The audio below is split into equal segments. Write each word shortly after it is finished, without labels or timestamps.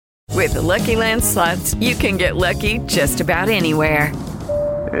With the Lucky Land Slots, you can get lucky just about anywhere.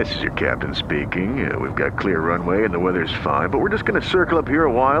 This is your captain speaking. We've got clear runway and the weather's fine, but we're just going to circle up here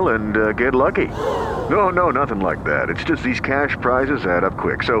a while and get lucky. No, nothing like that. It's just these cash prizes add up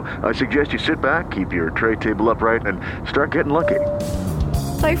quick. So I suggest you sit back, keep your tray table upright, and start getting lucky.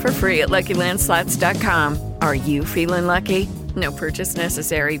 Play for free at LuckyLandSlots.com. Are you feeling lucky? No purchase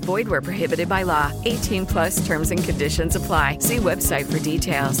necessary. Void where prohibited by law. 18 plus terms and conditions apply. See website for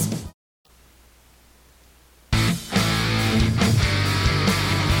details.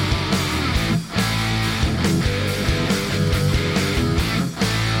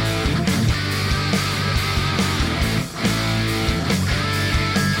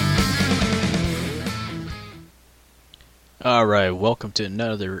 Alright, welcome to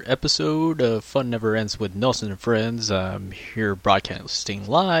another episode of Fun Never Ends with Nelson and Friends. I'm here broadcasting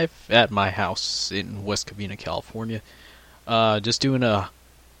live at my house in West Covina, California. Just doing a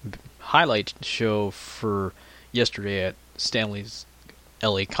highlight show for yesterday at Stanley's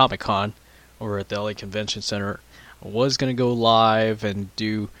LA Comic Con over at the LA Convention Center. I was going to go live and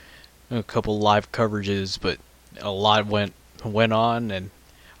do a couple live coverages, but a lot went on and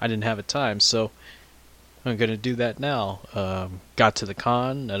I didn't have a time, so I'm going to do that now. Got to the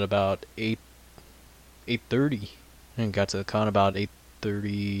con at about 8:30, and got to the con about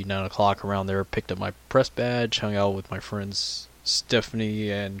 8:30, 9 o'clock around there. Picked up my press badge, hung out with my friends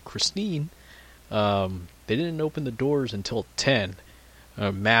Stephanie and Christine. They didn't open the doors until 10.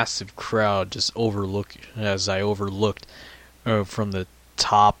 A massive crowd just overlooked from the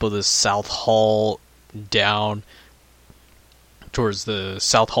top of the South Hall down towards the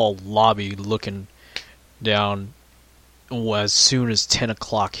South Hall lobby, looking down. As soon as 10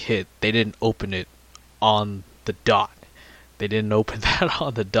 o'clock hit, they didn't open it on the dot. They didn't open that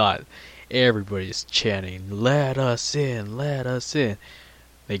on the dot. Everybody's chanting, "Let us in, let us in."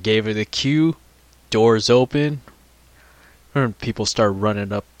 They gave it a cue, doors open, and people start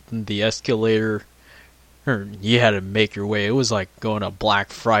running up the escalator. You had to make your way. It was like going to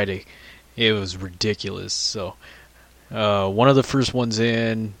Black Friday. It was ridiculous. So one of the first ones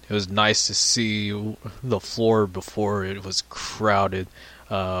in. It was nice to see the floor before it was crowded.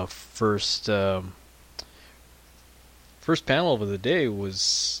 First panel of the day was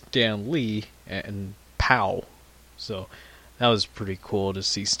Stan Lee and Pow. So that was pretty cool to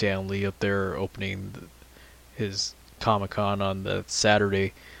see Stan Lee up there opening his Comic-Con on the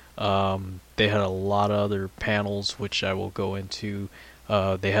Saturday. They had a lot of other panels, which I will go into.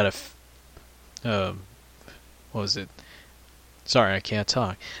 They had what was it? Sorry, I can't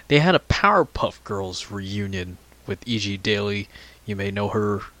talk. They had a Powerpuff Girls reunion with E.G. Daily. You may know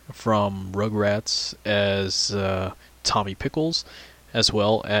her from Rugrats as Tommy Pickles, as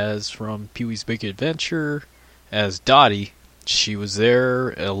well as from Pee-wee's Big Adventure as Dottie. She was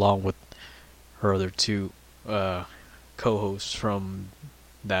there along with her other two co-hosts from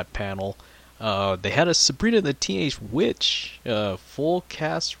that panel. They had a Sabrina the Teenage Witch full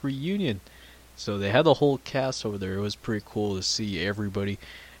cast reunion. So they had the whole cast over there. It was pretty cool to see everybody.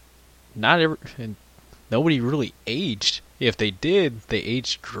 And nobody really aged. If they did, they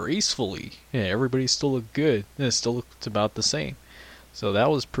aged gracefully. Yeah, everybody still looked good. And it still looked about the same. So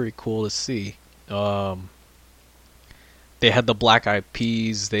that was pretty cool to see. They had the Black Eyed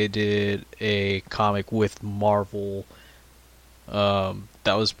Peas. They did a comic with Marvel. That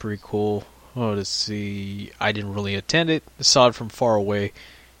was pretty cool to see. I didn't really attend it. I saw it from far away.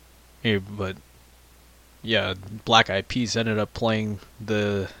 But yeah, Black Eyed Peas ended up playing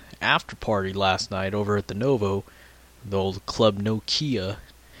the after party last night over at the Novo, the old Club Nokia.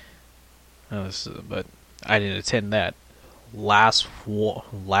 But I didn't attend that. Last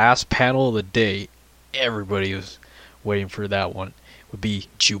panel of the day, everybody was waiting for that one. Would be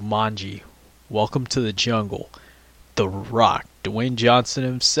Jumanji, Welcome to the Jungle. The Rock, Dwayne Johnson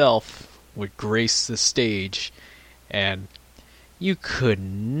himself, would grace the stage, and you could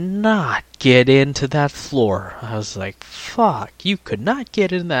not get into that floor. I was like, fuck, you could not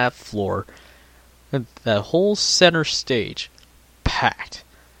get in that floor. And that whole center stage, packed.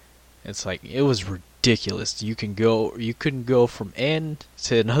 It's like, it was ridiculous. You couldn't go from end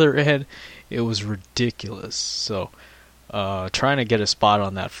to another end. It was ridiculous. So, trying to get a spot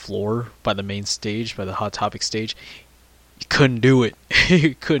on that floor by the main stage, by the Hot Topic stage, you couldn't do it.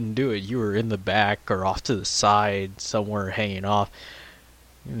 You couldn't do it. You were in the back or off to the side, somewhere hanging off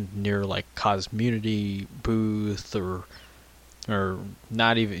near like Cosmunity booth or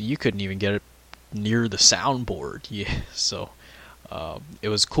not even. You couldn't even get it near the soundboard. Yeah, so it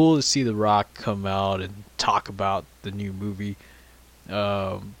was cool to see The Rock come out and talk about the new movie,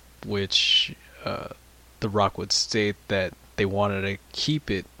 which The Rock would state that they wanted to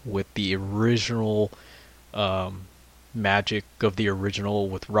keep it with the original magic of the original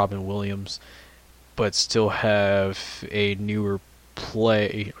with Robin Williams, but still have a newer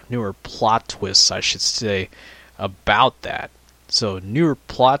plot twists, I should say, about that. So newer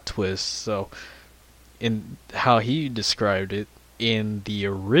plot twists. So in how he described it, in the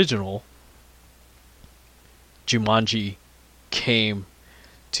original, Jumanji came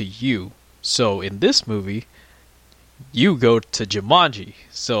to you. So in this movie, you go to Jumanji.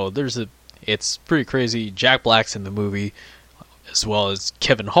 So it's pretty crazy. Jack Black's in the movie, as well as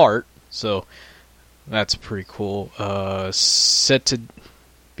Kevin Hart. So that's pretty cool. Set to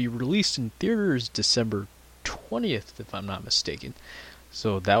be released in theaters December 20th, if I'm not mistaken.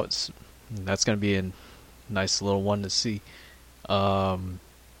 So that's going to be a nice little one to see.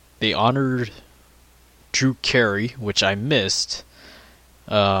 They honored Drew Carey, which I missed,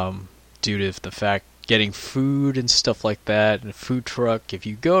 due to the fact getting food and stuff like that, and a food truck. If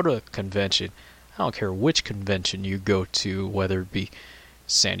you go to a convention, I don't care which convention you go to, whether it be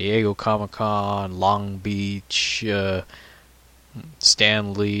San Diego Comic-Con, Long Beach,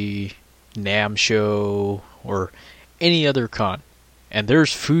 Stanley, NAMM Show, or any other con, and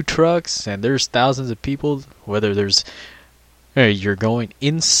there's food trucks and there's thousands of people, whether you're going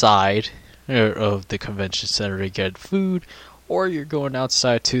inside of the convention center to get food, or you're going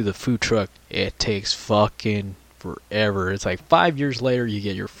outside to the food truck, it takes fucking forever. It's like 5 years later you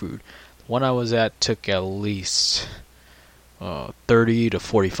get your food. The one I was at took at least 30 to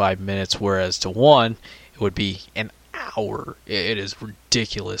 45 minutes, whereas to one, it would be an hour. It is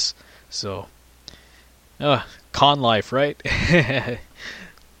ridiculous. So, con life, right?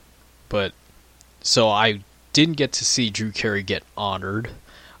 But, so I didn't get to see Drew Carey get honored.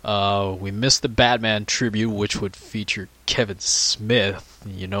 We missed the Batman tribute, which would feature Kevin Smith.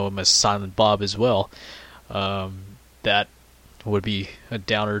 You know him as Silent Bob as well. That would be a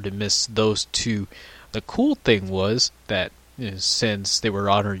downer to miss those two. The cool thing was that since they were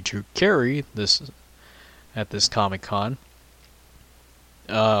honoring Drew Carey at this Comic-Con,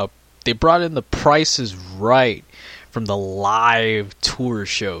 they brought in The Price is Right from the live tour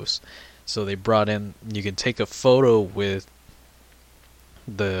shows. So they brought in, you can take a photo with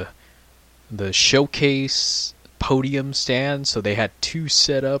the showcase podium stand. So they had two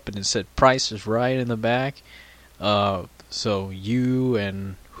set up, and it said Price is Right in the back. So you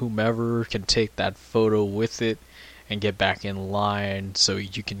and whomever can take that photo with it and get back in line, so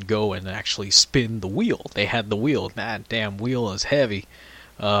you can go and actually spin the wheel. They had the wheel. That damn wheel is heavy.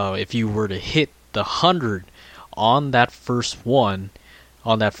 If you were to hit the 100 on that first one,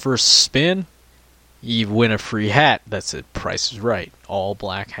 on that first spin, you win a free hat. That's it. Price is Right. All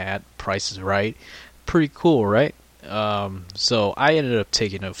black hat. Price is Right. Pretty cool, right? So I ended up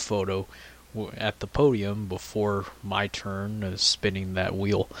taking a photo at the podium before my turn of spinning that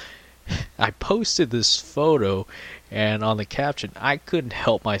wheel. I posted this photo, and on the caption, I couldn't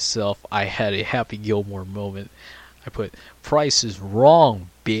help myself. I had a Happy Gilmore moment. I put, "Price is wrong,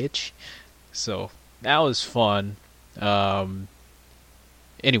 bitch." So that was fun.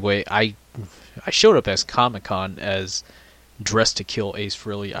 Anyway, I showed up as Comic-Con as Dressed to Kill Ace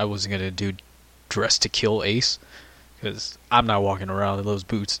Frehley. I wasn't going to do Dressed to Kill Ace, because I'm not walking around in those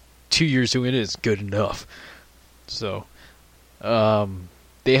boots. 2 years doing it is good enough. So,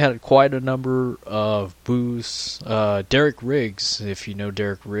 they had quite a number of booths. Derek Riggs, if you know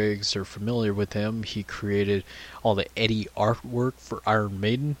Derek Riggs or familiar with him, he created all the Eddie artwork for Iron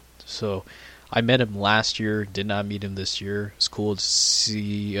Maiden. So I met him last year, did not meet him this year. It's cool to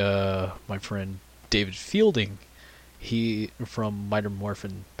see my friend David Fielding. He, from Mighty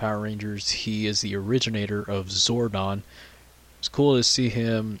Morphin Power Rangers, he is the originator of Zordon. It's cool to see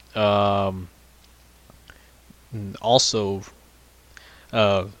him. Also,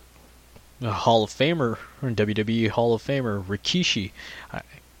 a Hall of Famer, WWE Hall of Famer, Rikishi.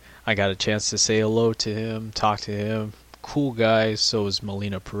 I got a chance to say hello to him, talk to him. Cool guy. So is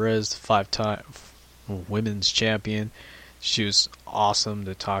Melina Perez, 5-time women's champion. She was awesome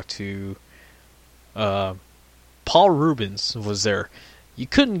to talk to. Paul Rubens was there. You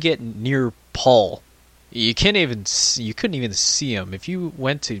couldn't get near Paul. You couldn't even see him. If you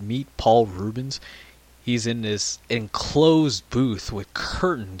went to meet Paul Rubens, he's in this enclosed booth with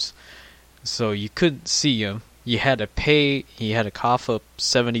curtains, so you couldn't see him. You had to pay. You had to cough up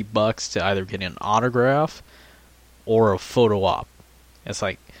 $70 to either get an autograph or a photo op. It's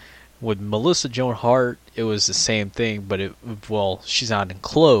like with Melissa Joan Hart, it was the same thing, but she's not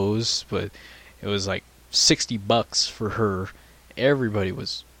enclosed, but it was like $60 for her. Everybody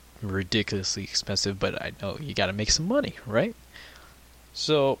was ridiculously expensive, but I know you got to make some money, right?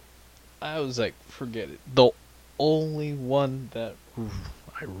 So I was like, forget it. The only one that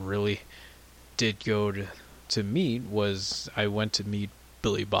I really did go to meet was I went to meet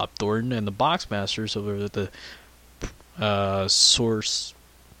Billy Bob Thornton and the Boxmasters over at the Source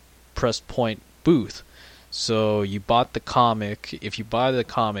Press Point booth. So you bought the comic. If you buy the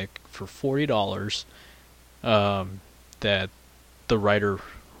comic for $40, that the writer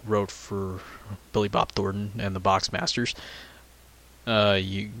wrote for Billy Bob Thornton and the Boxmasters,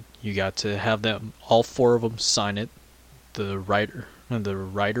 you got to have them, all four of them, sign it. The writer,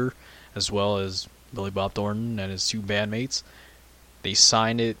 as well as Billy Bob Thornton and his two bandmates. They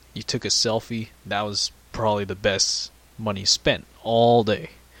signed it. You took a selfie. That was probably the best money spent all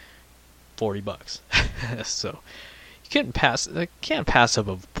day. $40. So you can't pass up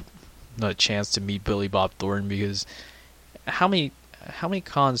a chance to meet Billy Bob Thornton, because how many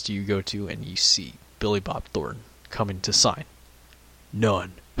cons do you go to and you see Billy Bob Thornton coming to sign?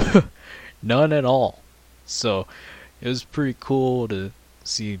 None. None at all. So it was pretty cool to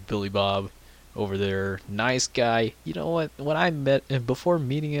see Billy Bob over there. Nice guy. You know what? When I met him, before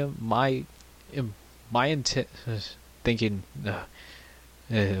meeting him, my intent, thinking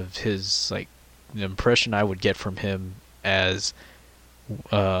of his, like, the impression I would get from him as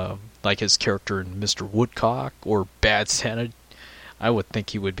like his character in Mr. Woodcock or Bad Santa, I would think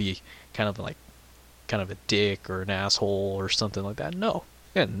he would be kind of a dick or an asshole or something like that. No,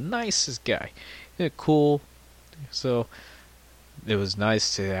 yeah, nicest guy, yeah, cool. So it was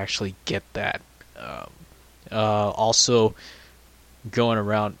nice to actually get that. Also, going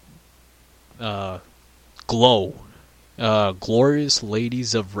around Glow, Glorious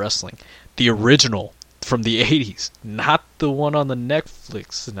Ladies of Wrestling, the original from the 80s, not the one on the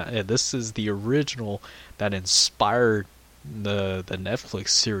Netflix. This is the original that inspired the Netflix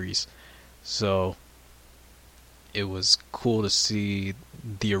series. So it was cool to see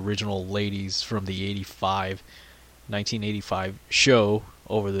the original ladies from the 1985 show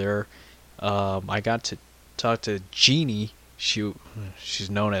over there. I got to talk to Jeannie. She's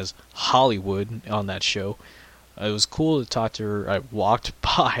known as Hollywood on that show. It was cool to talk to her. I walked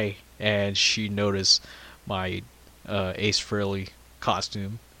by and she noticed my Ace Frehley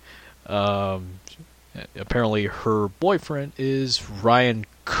costume. Apparently her boyfriend is Ryan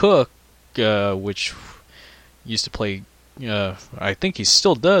Cook, which used to play, I think he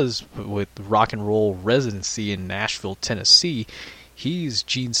still does, with Rock and Roll Residency in Nashville, Tennessee. He's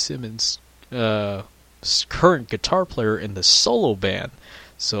Gene Simmons' current guitar player in the solo band.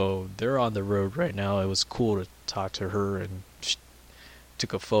 So they're on the road right now. It was cool to talk to her, and she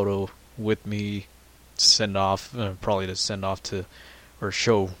took a photo with me to send off, probably to send off to, or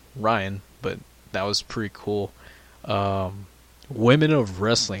show Ryan, but that was pretty cool. Women of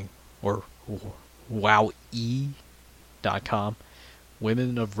Wrestling, or WowE.com,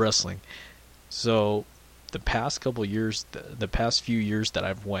 Women of Wrestling. So the past couple years, the past few years that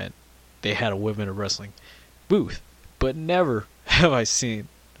I've went, they had a Women of Wrestling booth, but never have I seen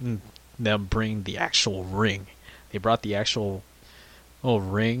them bring the actual ring. They brought the actual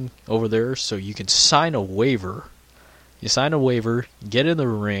ring over there, so you can sign a waiver. You sign a waiver, get in the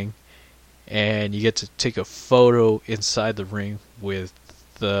ring, and you get to take a photo inside the ring with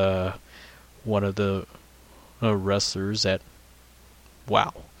one of the wrestlers at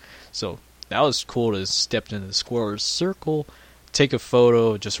WOW. So that was cool to step into the square's circle, take a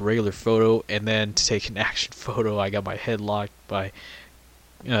photo, just a regular photo, and then to take an action photo. I got my head locked by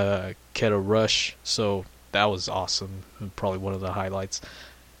Keto Rush, so that was awesome. Probably one of the highlights.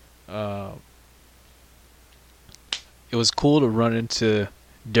 It was cool to run into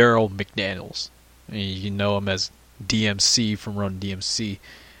Daryl McDaniels. You know him as DMC from Run DMC.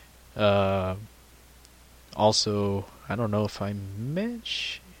 Also, I don't know if I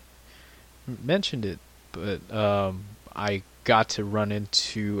mentioned it, but I got to run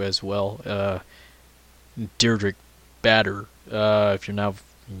into as well Deirdre Bader. If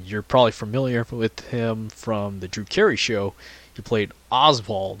you're probably familiar with him from the Drew Carey Show. He played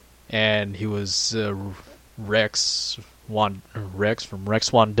Oswald, and he was Rex from Rex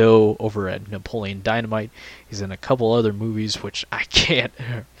Wando over at Napoleon Dynamite. He's in a couple other movies which I can't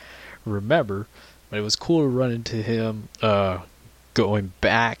remember, but it was cool to run into him. Going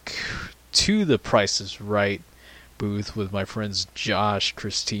back to the Price is Right booth with my friends Josh,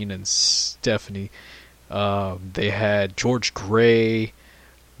 Christine, and Stephanie. They had George Gray,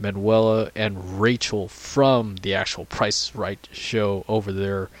 Manuela, and Rachel from the actual Price is Right show over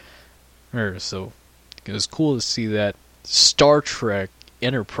there. So it was cool to see that. Star Trek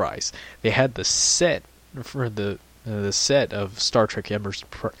Enterprise. They had the set for the set of Star Trek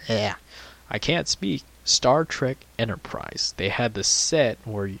Enterprise. Yeah, I can't speak. Star Trek Enterprise. They had the set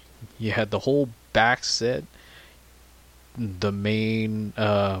where you had the whole back set. the main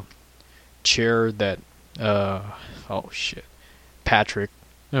chair that Patrick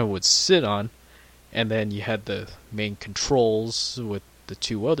would sit on, and then you had the main controls with the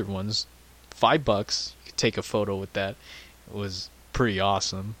two other ones. $5, you could take a photo with that. It was pretty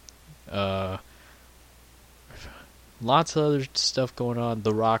awesome. Lots of other stuff going on.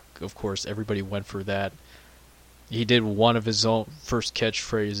 The Rock, of course, everybody went for that. He did one of his own first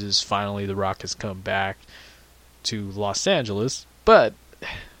catchphrases. Finally, The Rock has come back to Los Angeles. But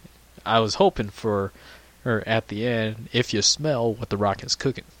I was hoping for, or at the end, if you smell what The Rock is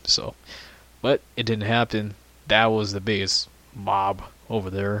cooking. So, but it didn't happen. That was the biggest mob over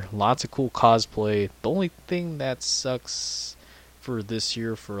there. Lots of cool cosplay. The only thing that sucks for this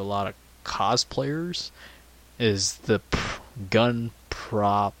year for a lot of cosplayers is the gun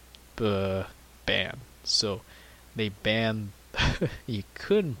prop ban. So they banned you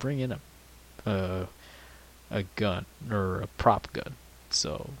couldn't bring in a gun or a prop gun.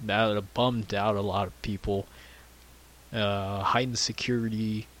 So that bummed out a lot of people. Heightened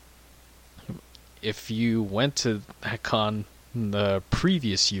security. If you went to that con in the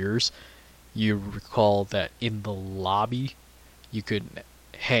previous years, you recall that in the lobby you could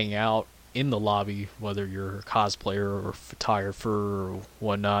hang out in the lobby, whether you're a cosplayer or photographer or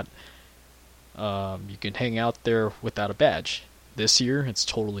whatnot. You can hang out there without a badge. This year, it's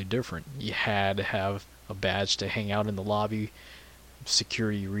totally different. You had to have a badge to hang out in the lobby.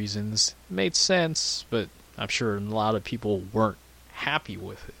 Security reasons. It made sense, but I'm sure a lot of people weren't happy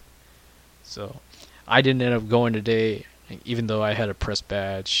with it. So, I didn't end up going today, even though I had a press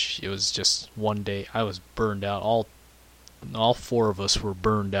badge. It was just one day. I was burned out. All four of us were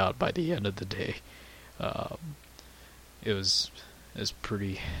burned out by the end of the day. It was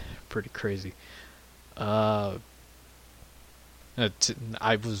pretty crazy. I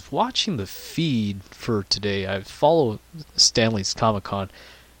was watching the feed for today. I follow Stanley's Comic-Con,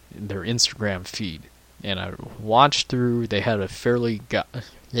 their Instagram feed, and I watched through. They had a Fairy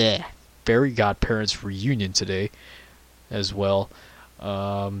Godparents reunion today as well.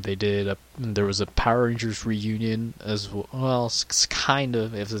 There was a Power Rangers reunion as well. It's kind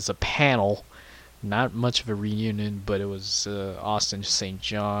of, it was a panel, not much of a reunion, but it was Austin St.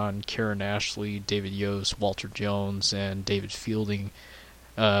 John, Karen Ashley, David Yost, Walter Jones, and David Fielding.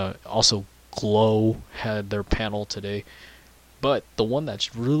 Also, Glow had their panel today. But the one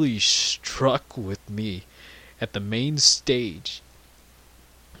that's really struck with me at the main stage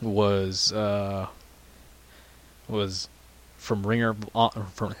was from Ringer.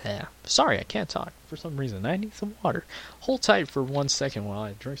 Sorry, I can't talk for some reason. I need some water. Hold tight for 1 second while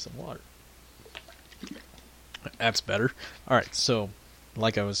I drink some water. That's better. Alright, so,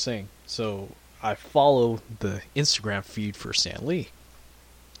 like I was saying, so I follow the Instagram feed for Stan Lee.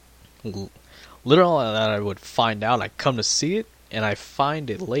 Literally, that I would find out, I come to see it, and I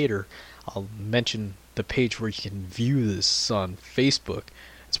find it later. I'll mention the page where you can view this on Facebook.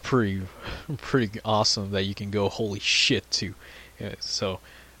 It's pretty awesome that you can go holy shit to. Yeah, so,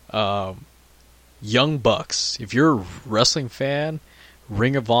 Young Bucks. If you're a wrestling fan,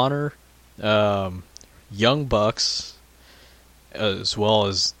 Ring of Honor, Young Bucks, as well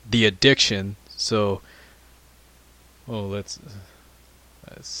as The Addiction. So, let's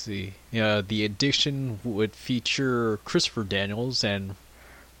see. Yeah, The Addiction would feature Christopher Daniels and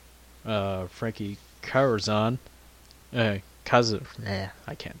Frankie Kazarian. I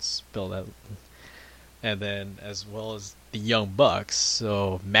can't spell that. And then as well as the Young Bucks,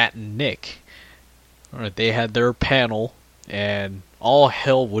 so Matt and Nick. Alright, they had their panel, and all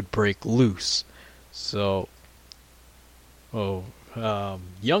hell would break loose. So, Young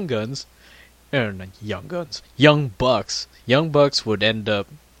Bucks would end up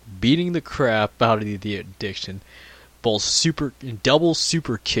beating the crap out of the Addiction, both double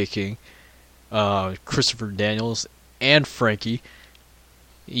super kicking Christopher Daniels and Frankie.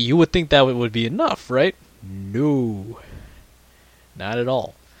 You would think that would be enough, right? No, not at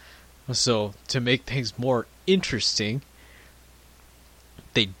all. So, to make things more interesting,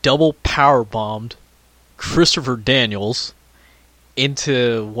 they double powerbombed Christopher Daniels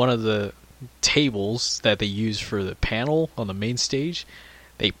into one of the tables that they used for the panel on the main stage.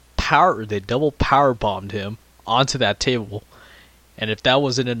 They double powerbombed him onto that table, and if that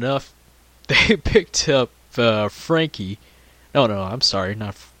wasn't enough, they picked up Frankie. No, I'm sorry,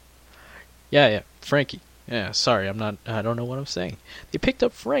 not. Frankie. Yeah, sorry, I don't know what I'm saying. They picked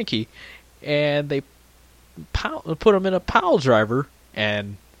up Frankie, and they put him in a pile driver,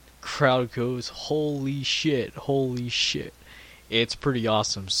 and crowd goes, holy shit. It's pretty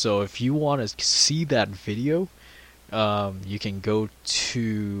awesome. So if you want to see that video, you can go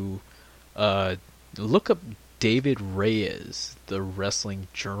to look up David Reyes, the wrestling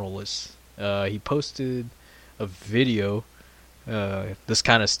journalist. He posted a video. This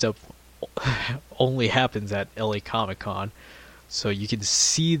kind of stuff only happens at LA Comic-Con. So you can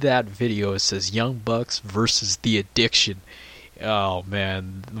see that video. It says Young Bucks versus The Addiction. Oh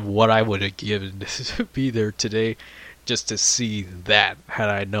man, what I would have given to be there today just to see that, had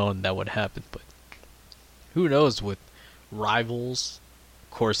I known that would happen. But who knows, with Rivals,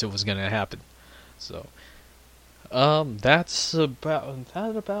 of course it was going to happen. So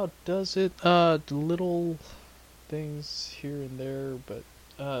that about does it. Little things here and there, but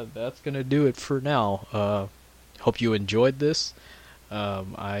that's going to do it for now. Hope you enjoyed this.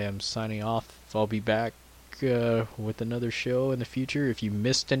 I am signing off. I'll be back with another show in the future. If you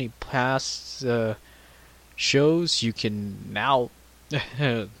missed any past shows, you can now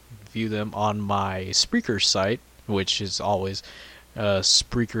view them on my Spreaker site, which is always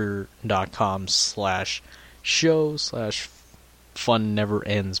Spreaker.com/show/Fun Never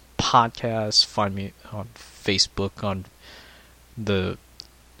Ends Podcast. Find me on Facebook on the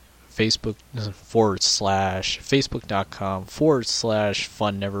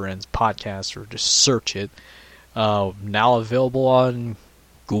Facebook.com/Fun Never Ends Podcast, or just search it. Now available on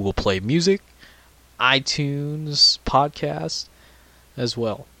Google Play Music, iTunes Podcast as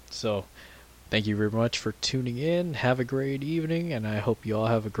well. So thank you very much for tuning in. Have a great evening, and I hope you all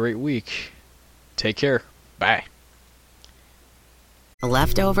have a great week. Take care. Bye.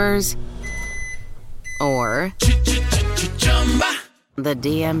 Leftovers or the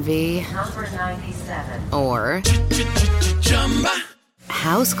DMV Number 97. or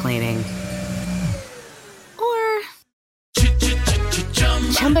house cleaning or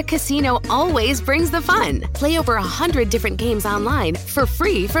Chumba Casino always brings the fun. Play over 100 different games online for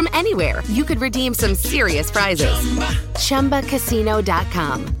free from anywhere. You could redeem some serious prizes.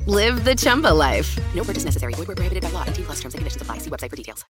 ChumbaCasino.com. Live the Chumba life. No purchase necessary. Void where prohibited by law. 18+ terms and conditions apply. See website for details.